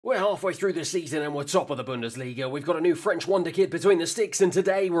We're halfway through the season and we're top of the Bundesliga. We've got a new French wonder kid between the sticks, and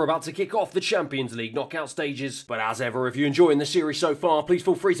today we're about to kick off the Champions League knockout stages. But as ever, if you're enjoying the series so far, please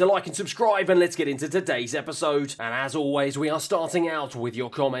feel free to like and subscribe, and let's get into today's episode. And as always, we are starting out with your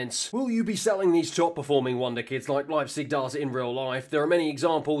comments. Will you be selling these top performing wonder kids like Leipzig does in real life? There are many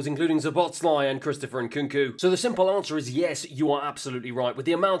examples, including Zabotzlai and Christopher Nkunku. So the simple answer is yes, you are absolutely right. With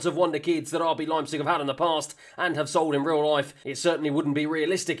the amount of wonder kids that RB Leipzig have had in the past and have sold in real life, it certainly wouldn't be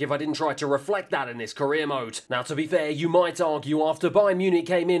realistic if I didn't try to reflect that in this career mode. Now, to be fair, you might argue after Bayern Munich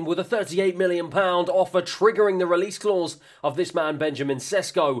came in with a £38 million offer triggering the release clause of this man Benjamin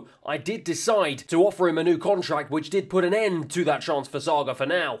Sesko, I did decide to offer him a new contract, which did put an end to that transfer saga for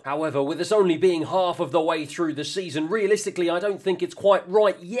now. However, with us only being half of the way through the season, realistically I don't think it's quite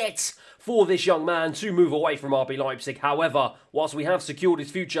right yet for this young man to move away from RB Leipzig. However, whilst we have secured his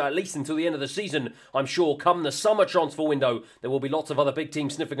future at least until the end of the season, I'm sure come the summer transfer window there will be lots of other big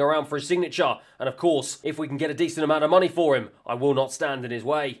teams sniffing around for his signature, and of course, if we can get a decent amount of money for him, I will not stand in his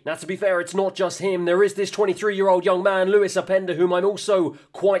way. Now, to be fair, it's not just him. There is this 23-year-old young man, Louis Openda, whom I'm also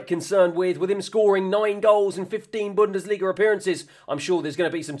quite concerned with him scoring 9 goals in 15 Bundesliga appearances. I'm sure there's going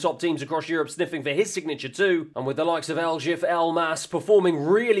to be some top teams across Europe sniffing for his signature too, and with the likes of El Gif El Mas performing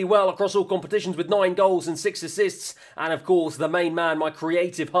really well across all competitions with 9 goals and 6 assists, and of course the main man, my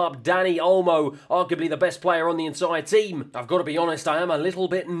creative hub, Dani Olmo, arguably the best player on the entire team. I've got to be honest, I am a little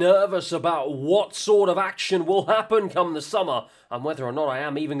bit nervous about what sort of action will happen come the summer, and whether or not I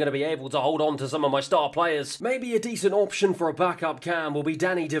am even going to be able to hold on to some of my star players. Maybe a decent option for a backup cam will be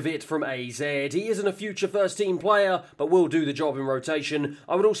Danny De Witt from AZ. He isn't a future first team player, but will do the job in rotation.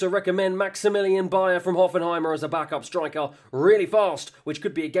 I would also recommend Maximilian Bayer from Hoffenheimer as a backup striker, really fast, which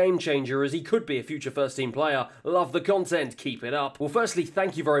could be a game changer as he could be a future first team player. Love the content, keep it up. Well, firstly,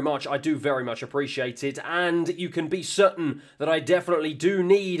 thank you very much. I do very much appreciate it, and you can be certain that I definitely do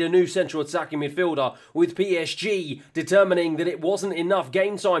need a new central attacking midfielder, with PSG determining that it wasn't enough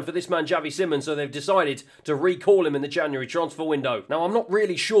game time for this man Xavi Simons, so they've decided to recall him in the January transfer window. Now, I'm not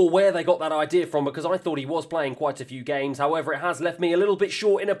really sure where they got that idea from, because I thought he was playing quite a few games. However, it has left me a little bit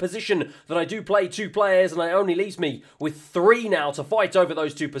short in a position that I do play 2 players, and it only leaves me with 3 now to fight over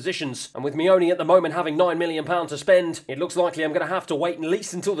those 2 positions. And with me only at the moment having £9 million to spend, it looks likely I'm going to have to wait at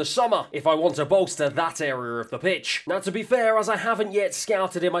least until the summer if I want to bolster that area of the pitch. Now, to be fair, as I haven't yet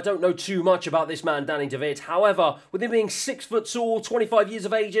scouted him, I don't know too much about this man Danny De Witt. However, with him being 6 foot tall, 25 years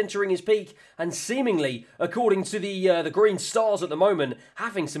of age, entering his peak, and seemingly, according to the Green Stars at the moment,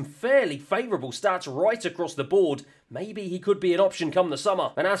 having some fairly favourable stats right across the board, maybe he could be an option come the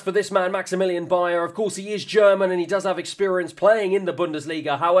summer. And as for this man, Maximilian Bayer, of course he is German and he does have experience playing in the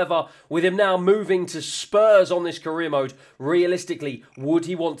Bundesliga. However, with him now moving to Spurs on this career mode, realistically, would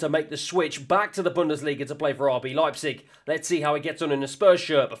he want to make the switch back to the Bundesliga to play for RB Leipzig? Let's see how he gets on in a Spurs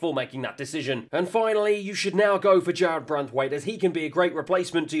shirt before making that decision. And finally, you should now go for Jarrad Branthwaite, as he can be a great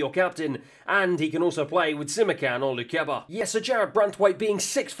replacement to your captain, and he can also play with Simakan or Lukeba. Yes, so Jarrad Branthwaite, being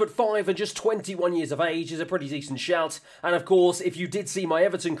 6'5" and just 21 years of age, is a pretty decent shout. And of course, if you did see my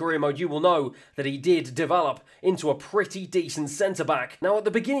Everton career mode, you will know that he did develop into a pretty decent centre-back. Now, at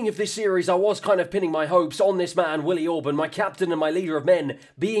the beginning of this series, I was kind of pinning my hopes on this man, Willi Orban, my captain and my leader of men,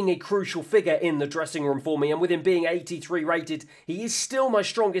 being a crucial figure in the dressing room for me, and with him being 83 rated, he is still my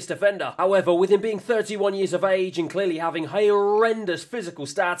strongest defender. However, with him being 31 years of age and clearly having horrendous physical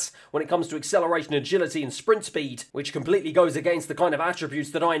stats when it comes to acceleration, agility and sprint speed, which completely goes against the kind of attributes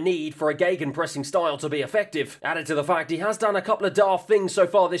that I need for a gegenpressing style to be effective. Added to the fact he has done a couple of daft things so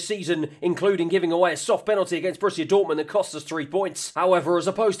far this season, including giving away a soft penalty against Borussia Dortmund that cost us 3 points. However, as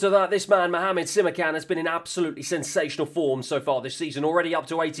opposed to that, this man Mohamed Simakan has been in absolutely sensational form so far this season, already up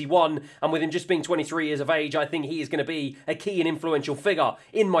to 81, and with him just being 23 years of age, I think he is going to be a key and influential figure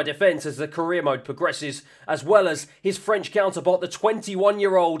in my defence as the career mode progresses, as well as his French counterpart, the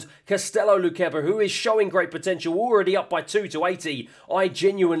 21-year-old Castello Lukeba, who is showing great potential, already up by 2 to 80. I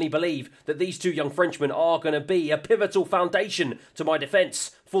genuinely believe that these 2 young Frenchmen are going to be a pivotal foundation to my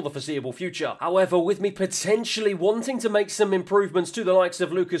defence for the foreseeable future. However, with me potentially wanting to make some improvements to the likes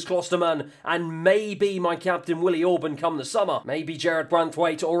of Lucas Klostermann and maybe my captain Willi Orban come the summer, maybe Jarrad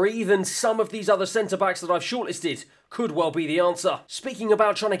Branthwaite or even some of these other centre-backs that I've shortlisted could well be the answer. Speaking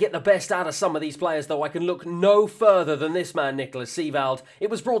about trying to get the best out of some of these players though, I can look no further than this man, Nicolas Seevald. It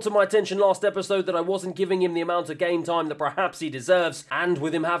was brought to my attention last episode that I wasn't giving him the amount of game time that perhaps he deserves, and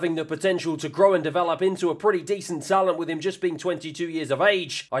with him having the potential to grow and develop into a pretty decent talent with him just being 22 years of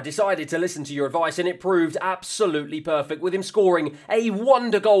age, I decided to listen to your advice, and it proved absolutely perfect, with him scoring a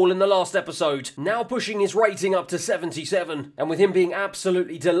wonder goal in the last episode, now pushing his rating up to 77, and with him being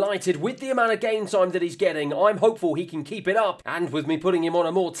absolutely delighted with the amount of game time that he's getting, I'm hopeful he can keep it up, and with me putting him on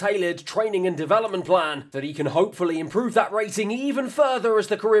a more tailored training and development plan, that he can hopefully improve that rating even further as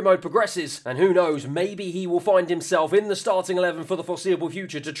the career mode progresses. And who knows, maybe he will find himself in the starting 11 for the foreseeable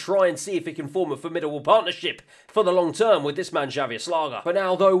future to try and see if he can form a formidable partnership for the long term with this man Javier Slager. But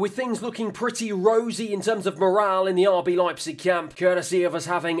now though, with things looking pretty rosy in terms of morale in the RB Leipzig camp, courtesy of us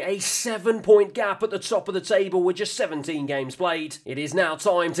having a 7-point gap at the top of the table with just 17 games played, it is now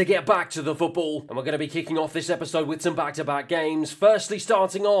time to get back to the football. And we're going to be kicking off this episode with some back-to-back games, firstly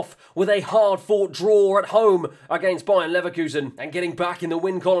starting off with a hard-fought draw at home against Bayern Leverkusen, and getting back in the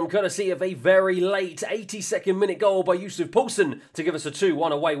win column courtesy of a very late 82nd minute goal by Yusuf Poulsen to give us a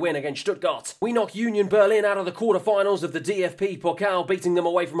 2-1 away win against Stuttgart. We knock Union Berlin out of the quarter-finals of the DFB Pokal, beating them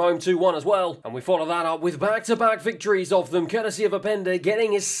away from home 2-1 as well, and we follow that up with back-to-back victories of them courtesy of Openda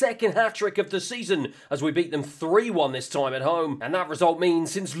getting his second hat-trick of the season as we beat them 3-1 this time at home. And that result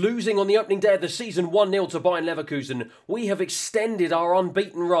means, since losing on the opening day of the season 1-0 to Bayern Leverkusen, we have extended our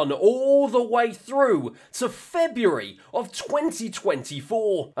unbeaten run all the way through to February of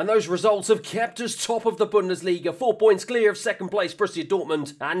 2024. And those results have kept us top of the Bundesliga, 4 points clear of second place Borussia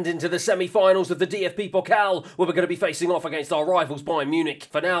Dortmund, and into the semi-finals of the DFB Pokal, where we're going to be facing off against our rivals Bayern Munich.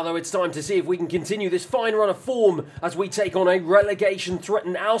 For now though, it's time to see if we can continue this fine run of form as we take on a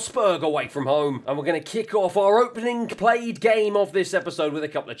relegation-threatened Augsburg away from home. And we're going to kick off our opening played game of this episode with a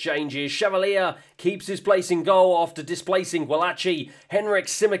couple of changes. Chevalier keeps his place in goal after displacing Gualachi. Henrik,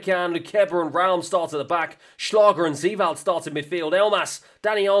 Simikan, Lukeba and Raum start at the back. Schlager and Zewald start in midfield. Elmas,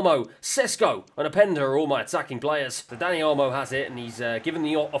 Dani Olmo, Sesko and Openda are all my attacking players. So Dani Olmo has it, and he's given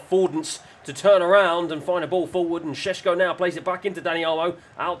the affordance to turn around and find a ball forward, and Sesko now plays it back into Dani Olmo,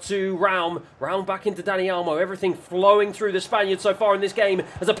 out to Raum, Raum back into Dani Olmo, everything flowing through the Spaniard so far in this game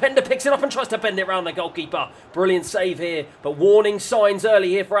as Openda picks it up and tries to bend it round the goalkeeper. Brilliant save here, but warning signs early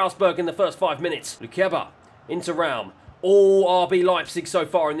here for Augsburg in the first 5 minutes. Lukeba into Raum. All RB Leipzig so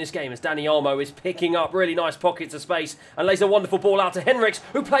far in this game as Dani Olmo is picking up really nice pockets of space and lays a wonderful ball out to Henriks,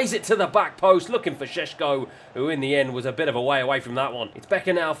 who plays it to the back post looking for Sesko, who in the end was a bit of a way away from that one. It's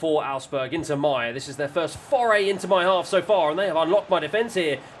Becker now for Augsburg into Meyer. This is their first foray into my half so far, and they have unlocked my defence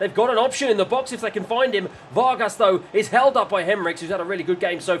here. They've got an option in the box if they can find him. Vargas though is held up by Henriks, who's had a really good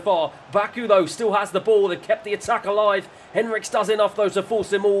game so far. Baku though still has the ball. They've kept the attack alive. Henriks does enough though to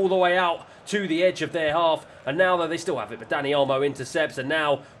force him all the way out to the edge of their half, and now though they still have it, but Dani Olmo intercepts, and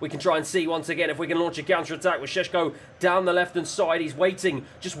now we can try and see once again if we can launch a counter-attack with Sesko down the left-hand side. He's waiting,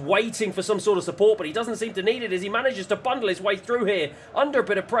 just waiting for some sort of support, but he doesn't seem to need it as he manages to bundle his way through here under a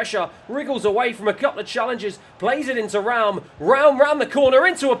bit of pressure, wriggles away from a couple of challenges, plays it into Raum, Raum round the corner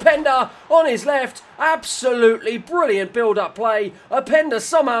into Openda on his left. Absolutely brilliant build-up play. Openda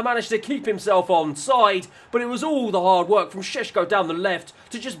somehow managed to keep himself on side, but it was all the hard work from Sesko down the left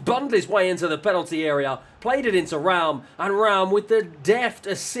to just bundle his way into the penalty area. Played it into Raum, and Raum with the deft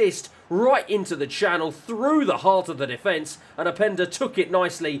assist right into the channel through the heart of the defence, and Openda took it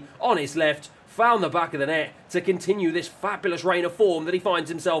nicely on his left, found the back of the net to continue this fabulous reign of form that he finds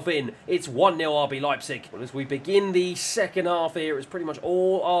himself in. It's 1-0 RB Leipzig. Well, as we begin the second half here, it's pretty much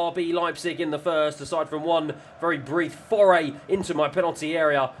all RB Leipzig in the first, aside from one very brief foray into my penalty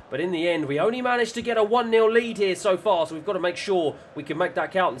area. But in the end, we only managed to get a 1-0 lead here so far, so we've got to make sure we can make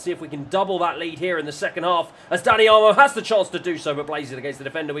that count and see if we can double that lead here in the second half, as Dani Olmo has the chance to do so, but plays it against the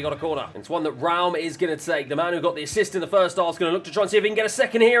defender. We got a corner. It's one that Raum is going to take. The man who got the assist in the first half is going to look to try and see if he can get a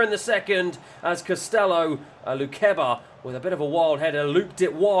second here in the second, as Costello, Lukeba with a bit of a wild header, looped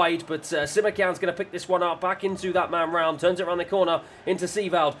it wide, but Simikan's going to pick this one up, back into that man Raum, turns it around the corner into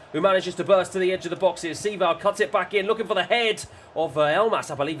Zewald, who manages to burst to the edge of the box here. Zewald cuts it back in, looking for the head of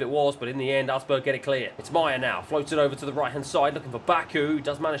Elmas, I believe it was, but in the end, Augsburg get it clear. It's Meyer now, floats it over to the right-hand side, looking for Baku,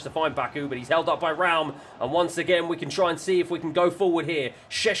 does manage to find Baku, but he's held up by Raum, and once again, we can try and see if we can go forward here.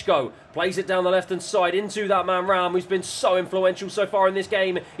 Sesko plays it down the left-hand side into that man Raum, who's been so influential so far in this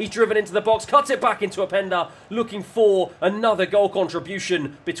game. He's driven into the box, cuts it back into Openda, looking for another goal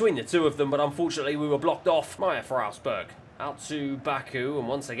contribution between the two of them, but unfortunately we were blocked off. Meyer for Augsburg. Out to Baku, and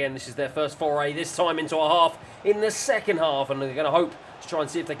once again this is their first foray, this time into a half in the second half, and they're going to hope to try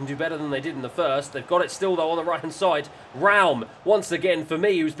and see if they can do better than they did in the first. They've got it still though on the right hand side. Raum, once again for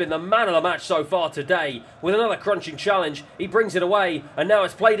me, who's been the man of the match so far today, with another crunching challenge. He brings it away, and now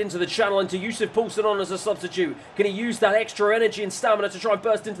it's played into the channel into Yusuf Poulsen on as a substitute. Can he use that extra energy and stamina to try and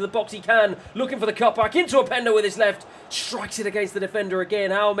burst into the box? He can, looking for the cutback into Openda with his left, strikes it against the defender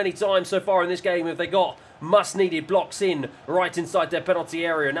again. How many times so far in this game have they got must-needed blocks in right inside their penalty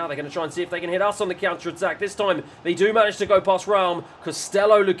area? Now they're going to try and see if they can hit us on the counter-attack. This time they do manage to go past Raum.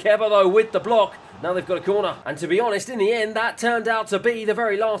 Costello, Lukeba though with the block. Now they've got a corner. And to be honest, in the end, that turned out to be the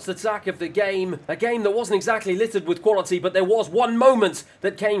very last attack of the game. A game that wasn't exactly littered with quality, but there was one moment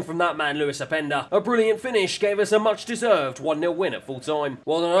that came from that man, Lewis Openda. A brilliant finish gave us a much-deserved 1-0 win at full-time.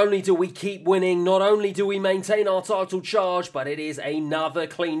 Well, not only do we keep winning, not only do we maintain our title charge, but it is another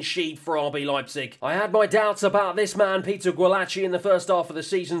clean sheet for RB Leipzig. I had my doubts about this man, Peter Gualacci, in the first half of the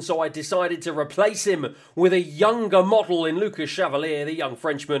season, so I decided to replace him with a younger model in Lucas Chevalier, the young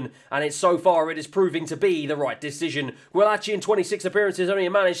Frenchman, and so far it is proving to be the right decision. Gualacci in 26 appearances only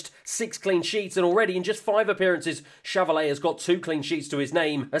managed 6 clean sheets, and already in just 5 appearances, Chevalier has got 2 clean sheets to his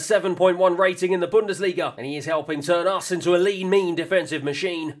name, a 7.1 rating in the Bundesliga, and he is helping turn us into a lean, mean defensive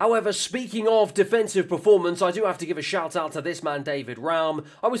machine. However, speaking of defensive performance, I do have to give a shout out to this man, David Raum.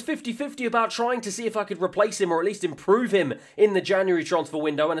 I was 50-50 about trying to see if I could replace him or at least improve him in the January transfer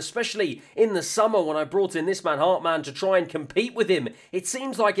window, and especially in the summer when I brought in this man, Hartman, to try and compete with him. It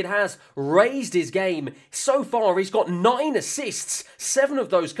seems like it has raised his game. So far, he's got 9 assists, 7 of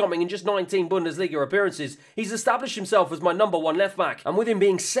those coming in just 19 Bundesliga appearances. He's established himself as my #1 left back, and with him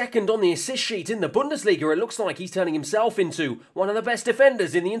being second on the assist sheet in the Bundesliga, it looks like he's turning himself into one of the best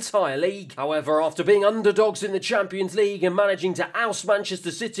defenders in the entire league. However, after being underdogs in the Champions League and managing to oust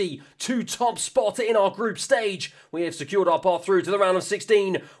Manchester City to top spot in our group stage, we have secured our path through to the round of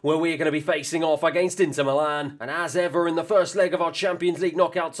 16, where we are going to be facing off against Inter Milan. And as ever in the first leg of our Champions League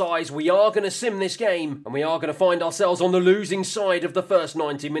knockout ties, we are going to sim this game, and we are going to find ourselves on the losing side of the first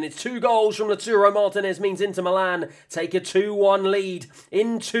 90 minutes. 2 goals from Lautaro Martinez means Inter Milan take a 2-1 lead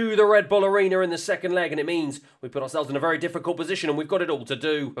into the Red Bull Arena in the second leg, and it means we put ourselves in a very difficult position, and we've got it all to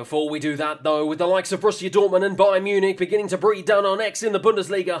do. Before we do that, though, with the likes of Borussia Dortmund and Bayern Munich beginning to breathe down our necks in the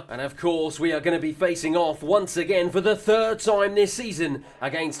Bundesliga, and of course we are going to be facing off once again for the 3rd time this season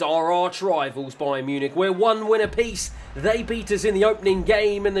against our arch rivals Bayern Munich. We're 1 win apiece. They beat us in the opening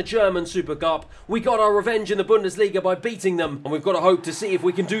game in the German Super Cup. We got our revenge in the Bundesliga by beating them, and we've got to hope to see if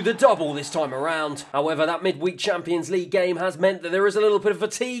we can do the double this time around. However, that midweek Champions League game has meant that there is a little bit of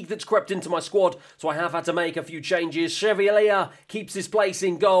fatigue that's crept into my squad, so I have had to make a few changes. Chevalier keeps his place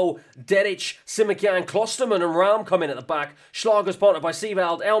in goal. Dedic, Simikan, Klosterman and Raum come in at the back. Schlager's partnered by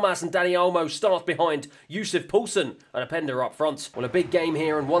Seevald, Elmas and Dani Olmo start behind Yusuf Poulsen and Openda up front. Well, a big game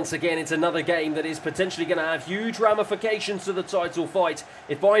here, and once again it's another game that is potentially going to have huge ramifications to the title fight.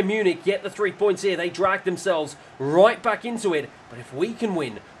 If Bayern Munich get the 3 points here, they drag themselves right back into it. But if we can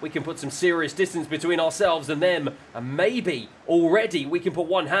win, we can put some serious distance between ourselves and them, and maybe already we can put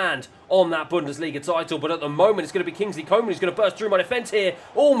one hand on that Bundesliga title. But at the moment, it's going to be Kingsley Coman who's going to burst through my defence here.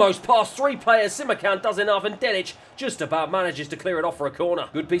 Almost past 3 players. Simikan does enough, and Dedic just about manages to clear it off for a corner.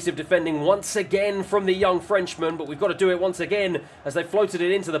 Good piece of defending once again from the young Frenchman, but we've got to do it once again as they floated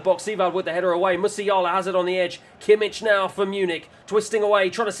it into the box. Seevald with the header away. Musiala has it on the edge. Kimmich now for Munich, twisting away,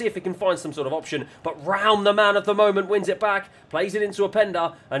 trying to see if he can find some sort of option. But Raum, the man of the moment, wins it back, plays it into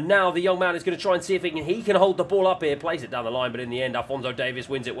Openda, and now the young man is going to try and see if he can hold the ball up here. Plays it down the line, but in the end, Alphonso Davies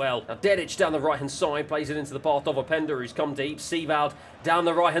wins it well. Now Dedic down the right-hand side, plays it into the path of Openda, who's come deep. Seevald down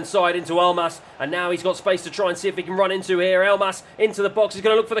the right-hand side into Elmas, and now he's got space to try and see if he can run into here. Elmas into the box, he's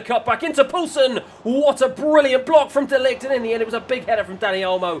going to look for the cutback into Poulsen. What a brilliant block from De Ligt, and in the end it was a big header from Dani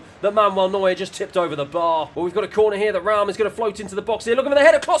Olmo that Manuel Neuer just tipped over the bar. Well, we've got a corner here that Raum is going to float into the box here, looking for the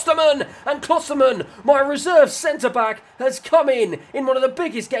header. Klosterman, and Klosterman, my reserve centre-back, has come in one of the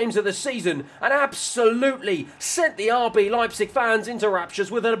biggest games of the season and absolutely sent the RB Leipzig fans into raptures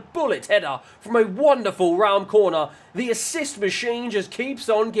with a bullet header from a wonderful Raum corner. The assist machine just keeps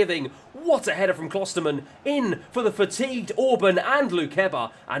on giving. What a header from Klosterman, in for the fatigued Orban and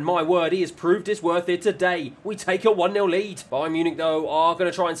Lukeba, and my word, he has proved his worth here today. We take a 1-0 lead. Bayern Munich, though, are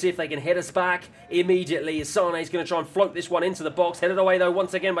going to try and see if they can hit us back immediately, as Sane is going to try and float this one into the box. Headed away, though,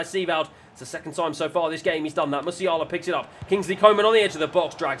 once again by Seevald. It's the second time so far this game he's done that. Musiala picks it up. Kingsley Coman on the edge of the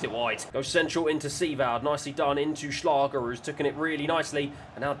box, drags it wide. Goes central into Seevald. Nicely done into Schlager, who's taken it really nicely.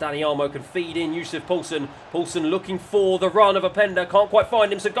 And now Dani Olmo can feed in Yusuf Poulsen. Poulsen looking for the run of Openda. Can't quite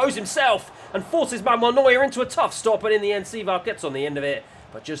find him, so goes himself and forces Manuel Neuer into a tough stop. But in the end, Seevald gets on the end of it,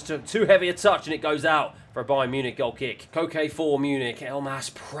 but just took too heavy a touch and it goes out for a Bayern Munich goal kick. Koke for Munich.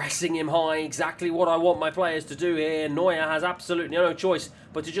 Elmas pressing him high. Exactly what I want my players to do here. Neuer has absolutely no choice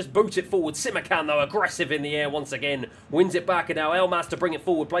but to just boot it forward. Simikan, though, aggressive in the air once again. Wins it back, and now Elmas to bring it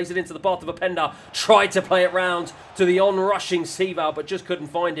forward. Plays it into the path of Openda. Tried to play it round to the on-rushing Seevald, but just couldn't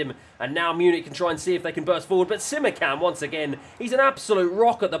find him. And now Munich can try and see if they can burst forward. But Simikan, once again, he's an absolute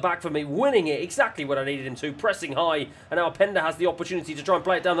rock at the back for me. Winning it exactly what I needed him to. Pressing high. And now Openda has the opportunity to try and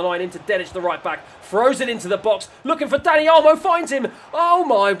play it down the line into Dedic, the right back. Throws it into the box. Looking for Dani Olmo. Finds him. Oh,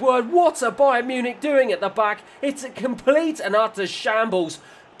 my word. What are Bayern Munich doing at the back? It's a complete and utter shambles.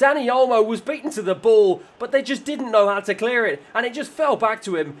 Dani Olmo was beaten to the ball, but they just didn't know how to clear it, and it just fell back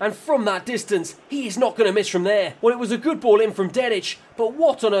to him, and from that distance, he is not going to miss from there. Well, it was a good ball in from Dedic, but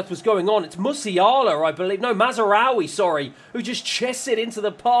what on earth was going on? It's Musiala, I believe, no, Mazraoui, sorry, who just chests it into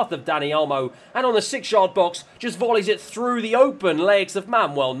the path of Dani Olmo, and on the 6-yard box, just volleys it through the open legs of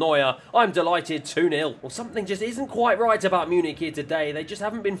Manuel Neuer. I'm delighted, 2-0. Well, something just isn't quite right about Munich here today. They just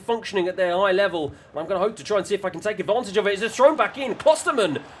haven't been functioning at their high level, and I'm going to hope to try and see if I can take advantage of it. It's thrown back in.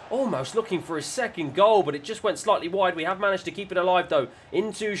 Klostermann almost looking for his second goal, but it just went slightly wide. We have managed to keep it alive, though.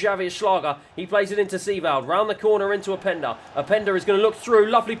 Into Javier Schlager. He plays it into Seevald. Round the corner into Openda. Openda is going to look through.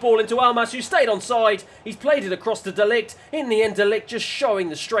 Lovely ball into Elmas, who stayed on side. He's played it across to De Ligt. In the end, De Ligt just showing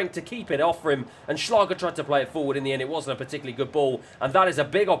the strength to keep it off for him, and Schlager tried to play it forward. In the end, it wasn't a particularly good ball, and that is a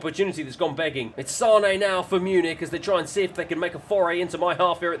big opportunity that's gone begging. It's Sane now for Munich as they try and see if they can make a foray into my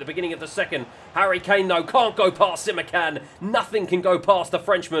half here at the beginning of the second. Harry Kane, though, can't go past Simakan. Nothing can go past the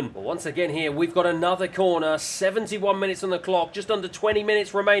Frenchman. But once again here, we've got another corner. 71 minutes on the clock, just under 20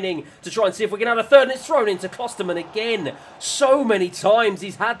 minutes remaining to try and see if we can have a third, and it's thrown into Klostermann again. So many times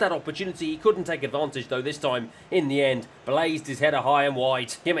he's had that opportunity. He couldn't take advantage, though, this time. In the end, blazed his header high and wide.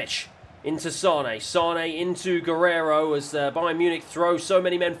 Kimmich into Sane. Sane into Guerrero as Bayern Munich throws so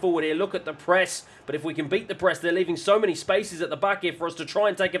many men forward here. Look at the press. But if we can beat the press, they're leaving so many spaces at the back here for us to try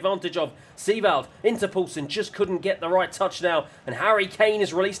and take advantage of. Seevald into Poulsen, just couldn't get the right touch now. And Harry Kane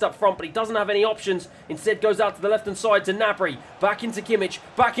is released up front, but he doesn't have any options. Instead goes out to the left-hand side to Gnabry. Back into Kimmich,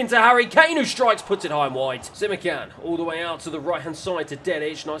 back into Harry Kane, who strikes, puts it high and wide. Simakan all the way out to the right-hand side to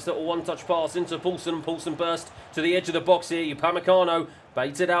Dedic. Nice little one-touch pass into Poulsen, and Poulsen burst to the edge of the box here. Upamecano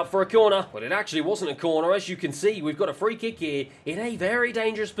baits it out for a corner. Well, it actually wasn't a corner. As you can see, we've got a free kick here in a very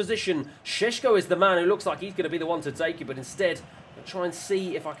dangerous position. Šeško is the man who looks like he's going to be the one to take it, but instead, I'll try and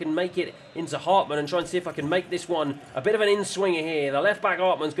see if I can make it into Hartmann and try and see if I can make this one a bit of an in-swinger here. The left-back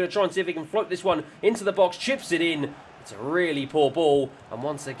Hartmann's going to try and see if he can float this one into the box, chips it in. It's a really poor ball, and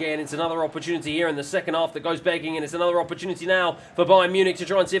once again, it's another opportunity here in the second half that goes begging, and it's another opportunity now for Bayern Munich to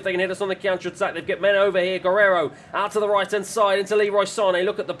try and see if they can hit us on the counter-attack. They've got men over here. Guerrero out to the right-hand side into Leroy Sané.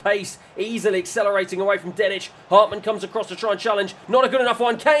 Look at the pace, easily accelerating away from Dedic. Hartmann comes across to try and challenge. Not a good enough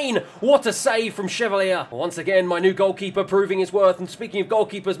one. Kane, what a save from Chevalier. Once again, my new goalkeeper proving his worth, and speaking of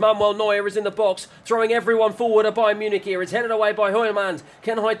goalkeepers, Manuel Neuer is in the box, throwing everyone forward at Bayern Munich here. It's headed away by Hoyland.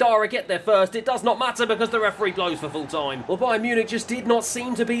 Can Haidara get there first? It does not matter because the referee blows for full time. Well, Bayern Munich just did not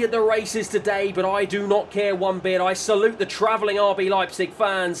seem to be at the races today, but I do not care one bit. I salute the travelling RB Leipzig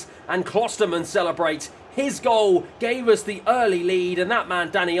fans, and Klostermann celebrates. His goal gave us the early lead, and that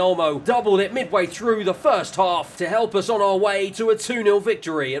man, Dani Olmo, doubled it midway through the first half to help us on our way to a 2-0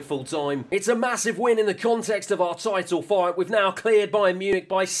 victory at full time. It's a massive win in the context of our title fight. We've now cleared Bayern Munich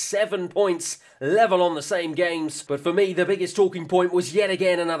by 7 points, level on the same games. But for me, the biggest talking point was yet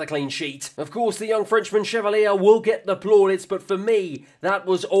again another clean sheet. Of course, the young Frenchman Chevalier will get the plaudits, but for me, that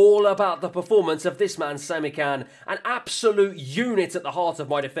was all about the performance of this man, Simakan, an absolute unit at the heart of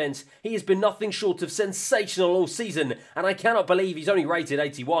my defence. He has been nothing short of sensational all season, and I cannot believe he's only rated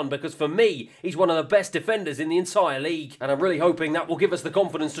 81, because for me, he's one of the best defenders in the entire league. And I'm really hoping that will give us the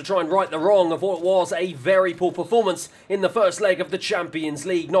confidence to try and right the wrong of what was a very poor performance in the first leg of the Champions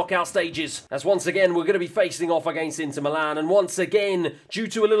League knockout stages. As once again, we're going to be facing off against Inter Milan, and once again, due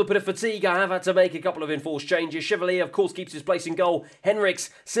to a little bit of fatigue, I have had to make a couple of enforced changes. Chevalier, of course, keeps his place in goal. Henrichs,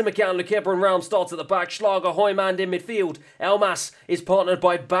 Simakan, Lukebra and Raum starts at the back. Schlager, Hoyland in midfield. Elmas is partnered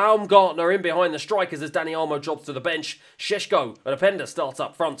by Baumgartner in behind the strikers as Dani Olmo drops to the bench. Šeško and Openda starts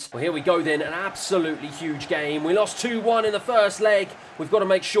up front. Well, here we go then, an absolutely huge game. We lost 2-1 in the first leg. We've got to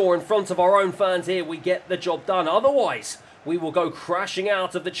make sure in front of our own fans here we get the job done. Otherwise, we will go crashing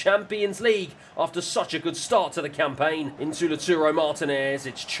out of the Champions League after such a good start to the campaign. Into Lautaro Martinez.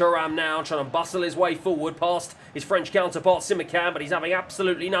 It's Thuram now trying to bustle his way forward past his French counterpart Simakan, but he's having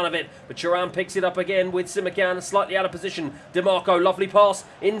absolutely none of it. But Thuram picks it up again with Simakan slightly out of position. DeMarco, lovely pass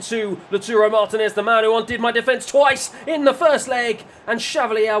into Lautaro Martinez, the man who undid my defence twice in the first leg. And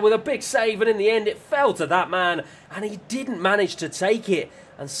Chevalier with a big save, and in the end it fell to that man, and he didn't manage to take it.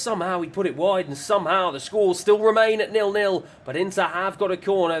 And somehow he put it wide, and somehow the scores still remain at 0-0. But Inter have got a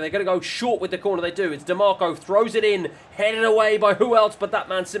corner. They're going to go short with the corner they do. It's DeMarco, throws it in, headed away by who else but that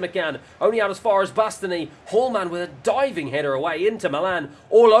man Simakan. Only out as far as Bastoni. Hallman with a diving header away. Inter Milan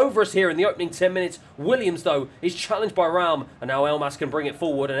all over us here in the opening 10 minutes. Williams, though, is challenged by Raum. And now Elmas can bring it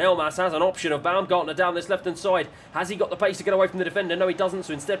forward. And Elmas has an option of Baumgartner down this left-hand side. Has he got the pace to get away from the defender? No, he doesn't.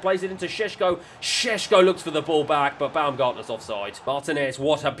 So instead plays it into Šeško. Šeško looks for the ball back, but Baumgartner's offside. Martinez,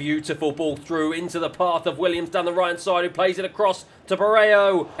 what a beautiful ball through into the path of Williams down the right-hand side, who plays it across to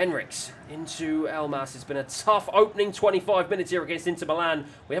Borreo. Henriks into Elmas. It's been a tough opening 25 minutes here against Inter Milan.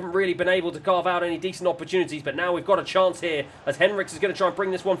 We haven't really been able to carve out any decent opportunities, but now we've got a chance here as Henriks is going to try and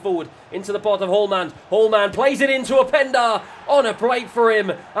bring this one forward into the path of Hallman. Hallman plays it into Openda on a plate for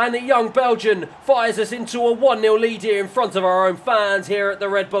him, and the young Belgian fires us into a 1-0 lead here in front of our own fans here at the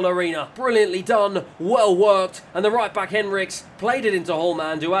Red Bull Arena. Brilliantly done, well worked, and the right back Henriks played it into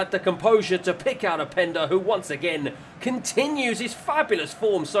Hallman, who had the composure to pick out Openda, who once again continues his fabulous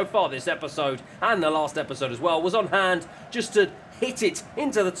form so far this episode, and the last episode as well, was on hand just to hit it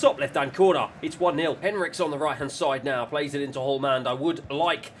into the top left-hand corner. It's 1-0. Henriks on the right-hand side now, plays it into Hallman. I would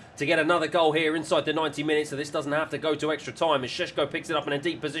like to get another goal here inside the 90 minutes, so this doesn't have to go to extra time as Šeško picks it up in a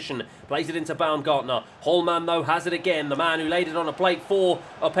deep position, plays it into Baumgartner. Hallman, though, has it again. The man who laid it on a plate for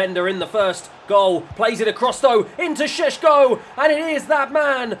Openda in the first goal, plays it across, though, into Šeško, and it is that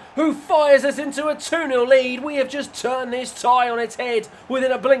man who fires us into a 2-0 lead. We have just turned this tie on its head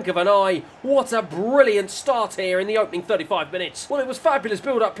within a blink of an eye. What a brilliant start here in the opening 35 minutes. Well, it was fabulous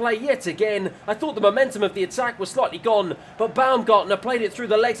build-up play yet again. I thought the momentum of the attack was slightly gone, but Baumgartner played it through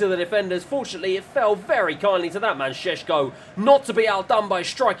the legs of the defenders. Fortunately, it fell very kindly to that man, Šeško, not to be outdone by his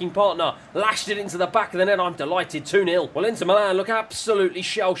striking partner. Lashed it into the back of the net. I'm delighted. 2-0. Well, Inter Milan look absolutely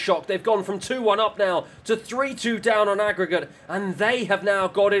shell-shocked. They've gone from 2-1 up now to 3-2 down on aggregate, and they have now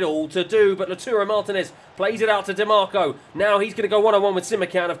got it all to do. But Lautaro Martinez plays it out to DiMarco. Now he's going to go one-on-one with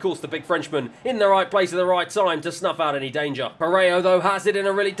Simakan, of course, the big Frenchman, in the right place at the right time to snuff out any danger. Borreo, though, has it in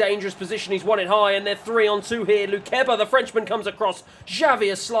a really dangerous position. He's won it high, and they're 3-on-2 here. Lukeba, the Frenchman, comes across.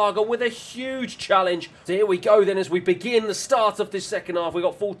 Javier Slager with a huge challenge. So here we go then as we begin the start of this second half. We've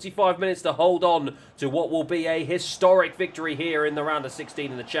got 45 minutes to hold on to what will be a historic victory here in the round of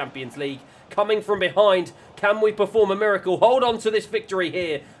 16 in the Champions League. Coming from behind, can we perform a miracle? Hold on to this victory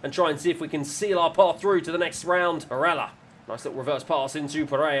here and try and see if we can seal our path through to the next round. Barella. Nice little reverse pass into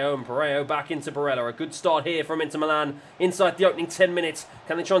Borreo, and Borreo back into Barella. A good start here from Inter Milan inside the opening 10 minutes.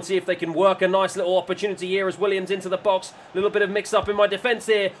 Can they try and see if they can work a nice little opportunity here as Williams into the box? A little bit of mix-up in my defence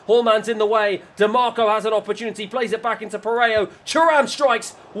here. Hallman's in the way. DiMarco has an opportunity, plays it back into Borreo. Thuram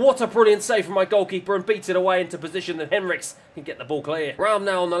strikes. What a brilliant save from my goalkeeper and beats it away into position that Henriks can get the ball clear. Round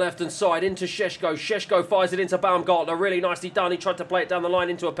now on the left-hand side into Šeško. Šeško fires it into Baumgartner. Really nicely done. He tried to play it down the line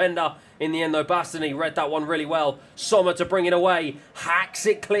into Openda. In the end, though, Bastoni read that one really well. Sommer to bring it away. Hacks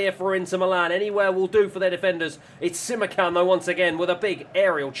it clear for Inter Milan. Anywhere will do for their defenders. It's Simakan, though, once again, with a big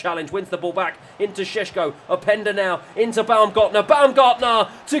aerial challenge. Wins the ball back into Šeško. Openda now into Baumgartner. Baumgartner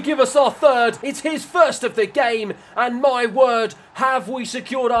to give us our third. It's his first of the game. And my word, have we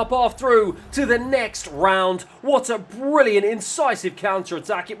secured our path through to the next round. What a brilliant, incisive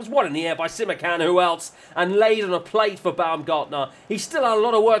counter-attack. It was won in the air by Simakan, who else, and laid on a plate for Baumgartner. He still had a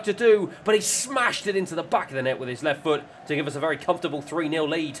lot of work to do, but he smashed it into the back of the net with his left foot to give us a very comfortable 3-0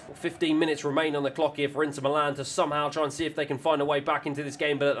 lead. 15 minutes remain on the clock here for Inter Milan to somehow try and see if they can find a way back into this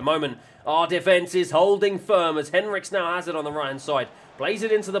game, but at the moment, our defence is holding firm as Henriks now has it on the right-hand side. Plays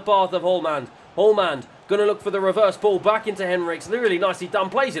it into the path of Hallman. Hallman going to look for the reverse ball back into Henriks. Really nicely done.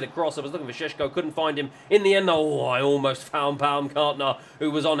 Plays it across. I was looking for Šeško. Couldn't find him. In the end, oh, I almost found Baumgartner, who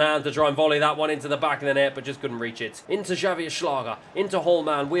was on hand to try and volley that one into the back of the net, but just couldn't reach it. Into Javier Slager. Into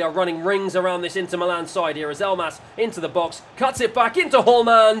Hallman. We are running rings around this Inter Milan side here as Elmas into the box. Cuts it back into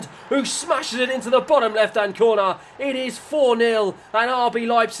Hallman, who smashes it into the bottom left-hand corner. It is 4-0, and RB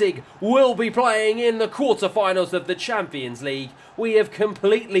Leipzig will be playing in the quarter-finals of the Champions League. We have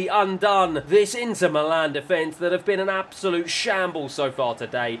completely undone this Inter Milan defence that have been an absolute shambles so far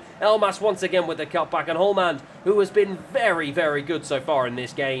today. Elmas once again with the cutback, and Hallman, who has been very, very good so far in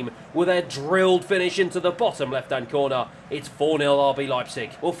this game, with a drilled finish into the bottom left-hand corner. It's 4-0 RB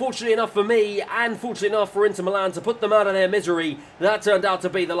Leipzig. Well, fortunately enough for me, and fortunately enough for Inter Milan to put them out of their misery, that turned out to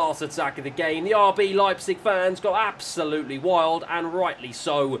be the last attack of the game. The RB Leipzig fans got absolutely wild, and rightly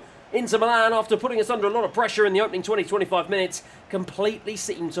so. Inter Milan, after putting us under a lot of pressure in the opening 20-25 minutes, completely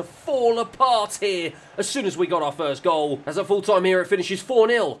seemed to fall apart here as soon as we got our first goal. As at full time here, it finishes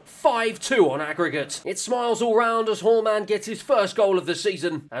 4-0, 5-2 on aggregate. It smiles all round as Hallman gets his first goal of the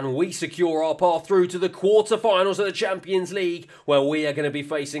season, and we secure our path through to the quarter-finals of the Champions League, where we are going to be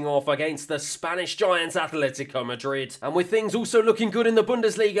facing off against the Spanish giants Atletico Madrid. And with things also looking good in the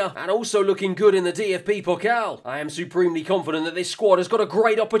Bundesliga, and also looking good in the DFB Pokal, I am supremely confident that this squad has got a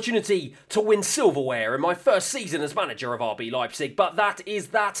great opportunity to win silverware in my first season as manager of RB Leipzig. But that is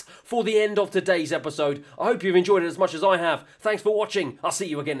that for the end of today's episode. I hope you've enjoyed it as much as I have. Thanks for watching. I'll see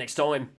you again next time.